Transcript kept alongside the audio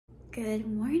Good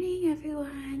morning,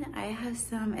 everyone. I have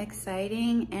some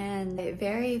exciting and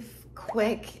very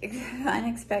quick,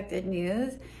 unexpected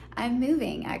news. I'm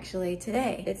moving actually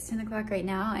today. It's 10 o'clock right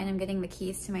now and I'm getting the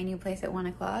keys to my new place at 1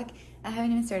 o'clock. I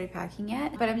haven't even started packing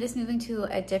yet, but I'm just moving to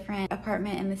a different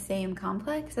apartment in the same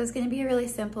complex. So it's gonna be a really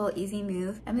simple, easy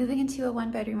move. I'm moving into a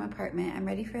 1-bedroom apartment. I'm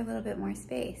ready for a little bit more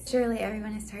space. Surely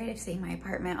everyone is tired of seeing my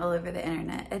apartment all over the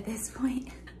internet at this point.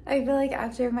 I feel like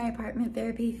after my apartment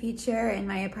therapy feature and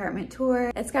my apartment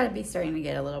tour, it's gotta be starting to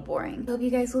get a little boring. I hope you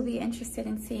guys will be interested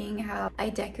in seeing how I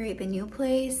decorate the new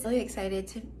place. Really excited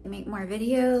to make more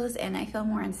videos and I feel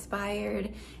more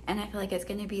inspired and I feel like it's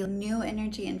gonna be new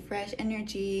energy and fresh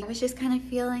energy. I was just kind of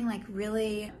feeling like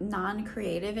really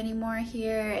non-creative anymore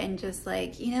here and just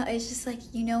like, you know, it's just like,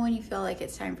 you know, when you feel like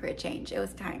it's time for a change, it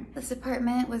was time. This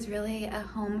apartment was really a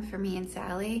home for me and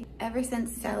Sally. Ever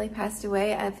since Sally passed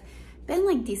away, I've been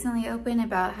like decently open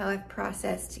about how I've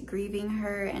processed grieving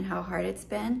her and how hard it's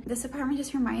been. This apartment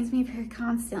just reminds me of her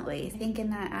constantly. I think in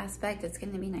that aspect, it's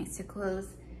gonna be nice to close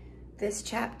this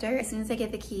chapter. As soon as I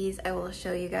get the keys, I will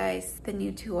show you guys the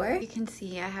new tour. You can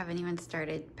see I haven't even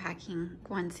started packing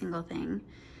one single thing.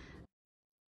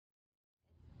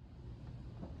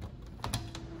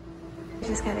 I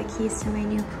just got the keys to my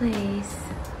new place.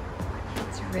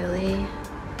 It's really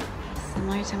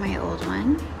similar to my old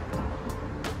one.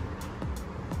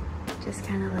 Just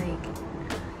kind of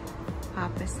like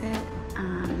opposite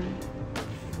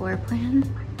floor plan,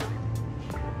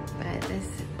 but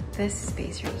this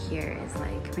space right here is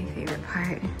like my favorite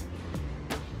part.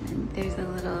 And there's a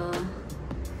little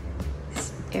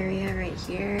area right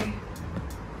here.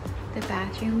 The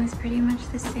bathroom is pretty much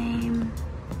the same,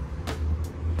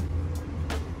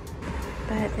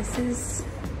 but this is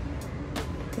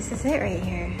it right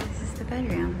here. This is the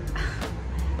bedroom.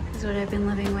 This is what I've been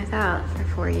living without for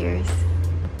 4 years.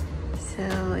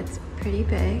 So it's pretty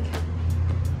big.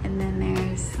 And then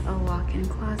there's a walk-in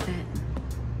closet,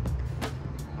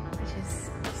 which is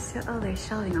so, oh, there's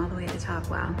shelving all the way to the top,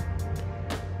 wow.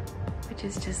 Which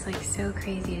is just like so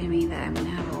crazy to me that I'm gonna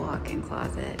have a walk-in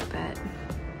closet, but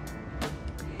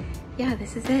yeah,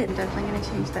 this is it. I'm definitely gonna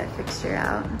change that fixture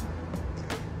out.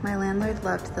 My landlord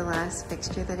loved the last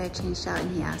fixture that I changed out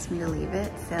and he asked me to leave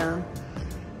it, so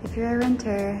if you're a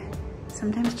renter,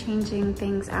 sometimes changing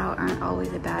things out aren't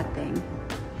always a bad thing.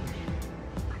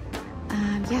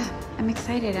 Yeah, I'm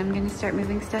excited. I'm gonna start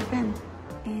moving stuff in.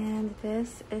 And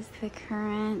this is the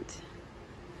current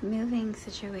moving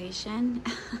situation.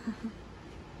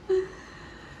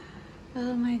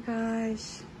 Oh my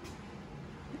gosh.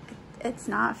 It's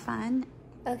not fun.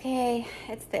 Okay,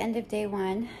 it's the end of day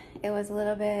 1. It was a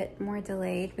little bit more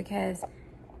delayed because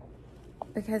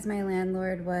my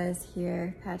landlord was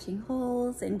here patching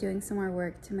holes and doing some more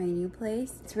work to my new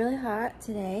place. It's really hot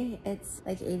today. It's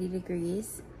like 80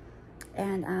 degrees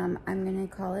and I'm gonna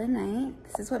call it a night.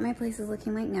 This is what my place is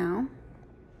looking like now.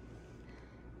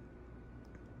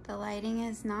 The lighting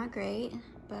is not great,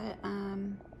 but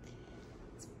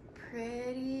it's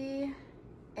pretty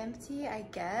empty, I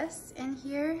guess, in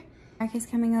here. Mark is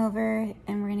coming over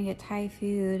and we're gonna get Thai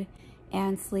food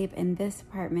and sleep in this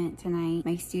apartment tonight,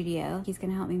 my studio. He's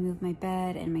gonna help me move my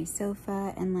bed and my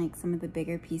sofa and like some of the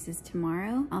bigger pieces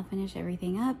tomorrow. I'll finish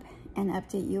everything up and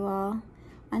update you all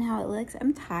on how it looks.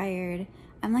 I'm tired.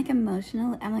 I'm like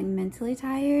emotional, I'm like mentally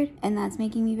tired, and that's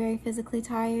making me very physically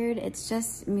tired. It's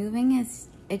just moving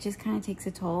it just kind of takes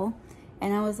a toll.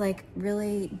 And I was like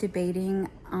really debating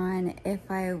on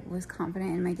if I was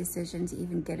confident in my decision to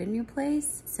even get a new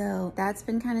place. So that's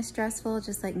been kind of stressful,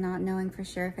 just like not knowing for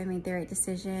sure if I made the right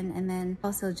decision. And then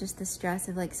also just the stress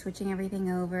of like switching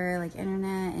everything over, like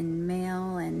internet and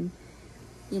mail and,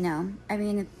 you know, I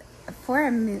mean, for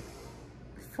a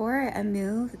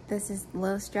move, this is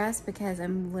low stress because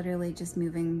I'm literally just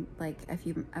moving like a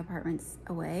few apartments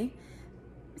away.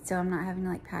 So I'm not having to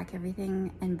like pack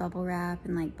everything and bubble wrap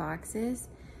and like boxes,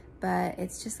 but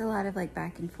it's just a lot of like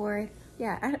back and forth.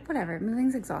 Yeah, whatever,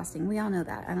 moving's exhausting. We all know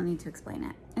that, I don't need to explain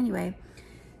it. Anyway,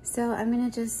 so I'm gonna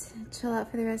just chill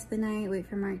out for the rest of the night, wait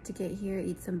for Mark to get here,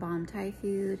 eat some bomb Thai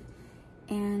food,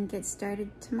 and get started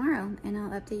tomorrow, and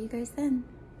I'll update you guys then.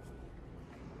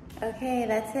 Okay,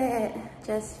 that's it.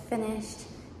 Just finished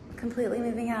completely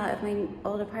moving out of my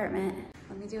old apartment.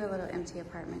 Let me do a little empty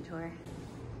apartment tour.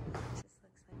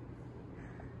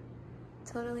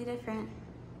 Totally different,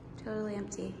 totally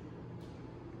empty.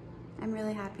 I'm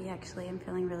really happy actually, I'm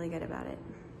feeling really good about it.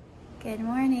 Good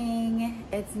morning,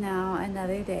 it's now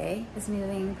another day. This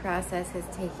moving process has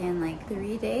taken like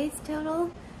 3 days total,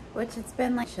 which it's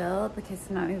been like chill because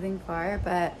I'm not moving far,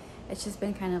 but It's just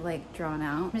been kind of like drawn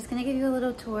out. I'm just gonna give you a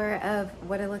little tour of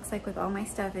what it looks like with all my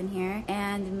stuff in here,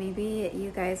 and maybe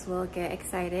you guys will get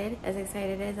excited as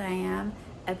I am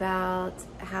about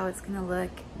how it's gonna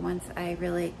look once I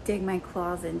really dig my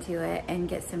claws into it and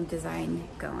get some design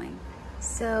going.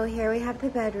 So here we have the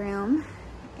bedroom,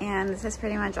 and this is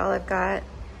pretty much all I've got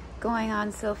going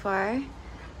on so far.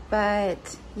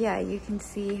 But yeah, you can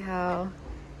see how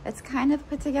it's kind of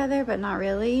put together, but not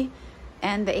really.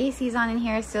 And the AC's on in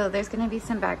here, so there's gonna be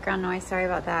some background noise, sorry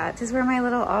about that. This is where my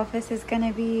little office is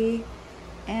gonna be.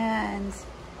 And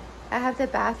I have the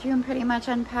bathroom pretty much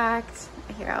unpacked.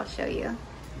 Here, I'll show you.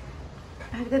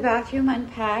 I have the bathroom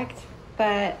unpacked,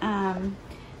 but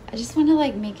I just wanna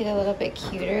like make it a little bit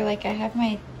cuter. Like I have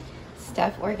my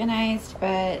stuff organized,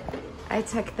 but I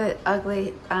took the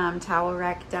ugly towel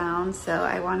rack down, so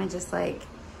I wanna just like,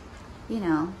 you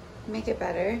know, make it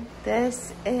better.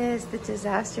 This is the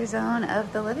disaster zone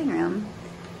of the living room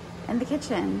and the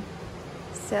kitchen.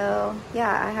 So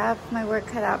yeah, I have my work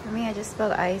cut out for me. I just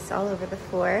spilled ice all over the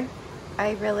floor.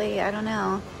 I don't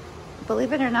know.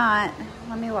 Believe it or not,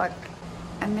 I'm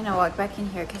gonna walk back in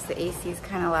here because the AC is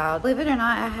kind of loud. Believe it or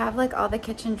not, I have like all the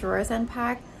kitchen drawers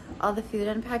unpacked, all the food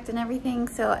unpacked and everything.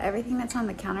 So everything that's on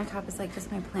the countertop is like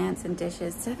just my plants and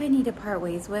dishes, stuff I need to part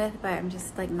ways with, but I'm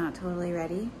just like not totally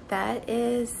ready. That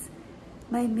is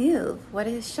my move. What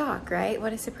a shock, right?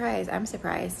 What a surprise. I'm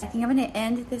surprised. I think I'm gonna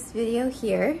end this video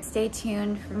here. Stay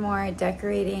tuned for more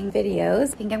decorating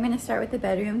videos. I think I'm gonna start with the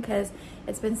bedroom because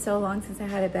it's been so long since I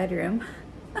had a bedroom.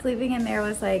 Sleeping in there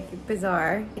was like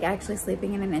bizarre. Like actually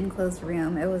sleeping in an enclosed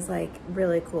room, it was like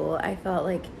really cool. I felt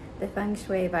like the feng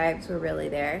shui vibes were really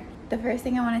there. The first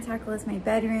thing I want to tackle is my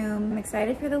bedroom. I'm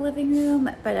excited for the living room,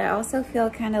 but I also feel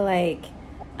kind of like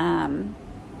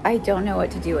I don't know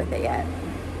what to do with it yet.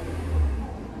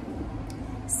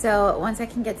 So once I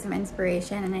can get some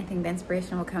inspiration, and I think the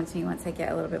inspiration will come to me once I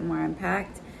get a little bit more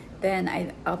unpacked,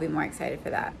 then I'll be more excited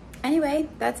for that. Anyway,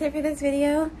 that's it for this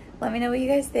video. Let me know what you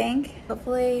guys think.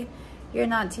 Hopefully you're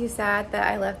not too sad that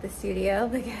I left the studio,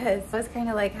 because it was kind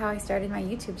of like how I started my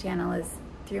YouTube channel, is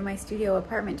through my studio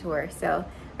apartment tour. So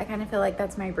I kind of feel like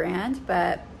that's my brand,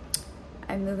 but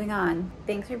I'm moving on.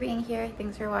 Thanks for being here.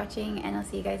 Thanks for watching, and I'll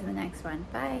see you guys in the next one.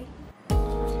 Bye.